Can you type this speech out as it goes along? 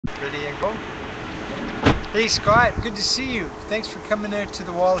Ready and go. Hey Scott, good to see you. Thanks for coming out to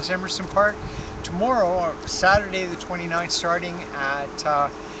the Wallace Emerson Park. Tomorrow, Saturday the 29th, starting at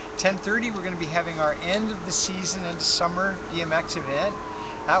 10:30, we're going to be having our end of the season, end of summer BMX event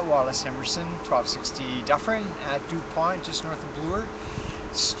at Wallace Emerson, 1260 Dufferin at DuPont, just north of Bloor.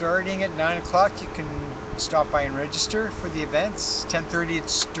 Starting at 9 o'clock, you can stop by and register for the events. 10:30,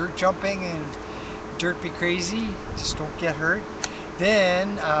 it's dirt jumping and dirt be crazy, just don't get hurt.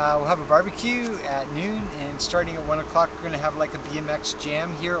 Then we'll have a barbecue at noon, and starting at 1 o'clock we're going to have like a BMX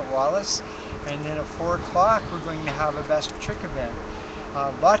Jam here at Wallace, and then at 4 o'clock we're going to have a Best of Trick event.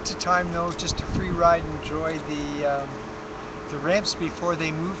 Lots of time though, just a free ride, enjoy the ramps before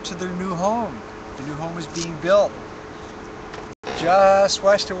they move to their new home. The new home is being built just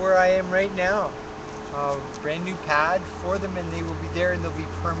west of where I am right now. Brand new pad for them, and they will be there and they'll be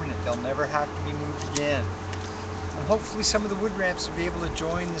permanent. They'll never have to be moved again. And hopefully some of the wood ramps will be able to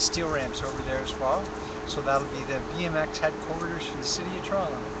join the steel ramps over there as well. So that'll be the BMX headquarters for the city of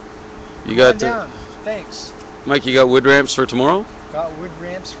Toronto. You got down. Thanks. Mike, you got wood ramps for tomorrow? Got wood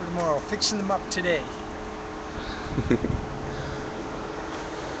ramps for tomorrow. Fixing them up today.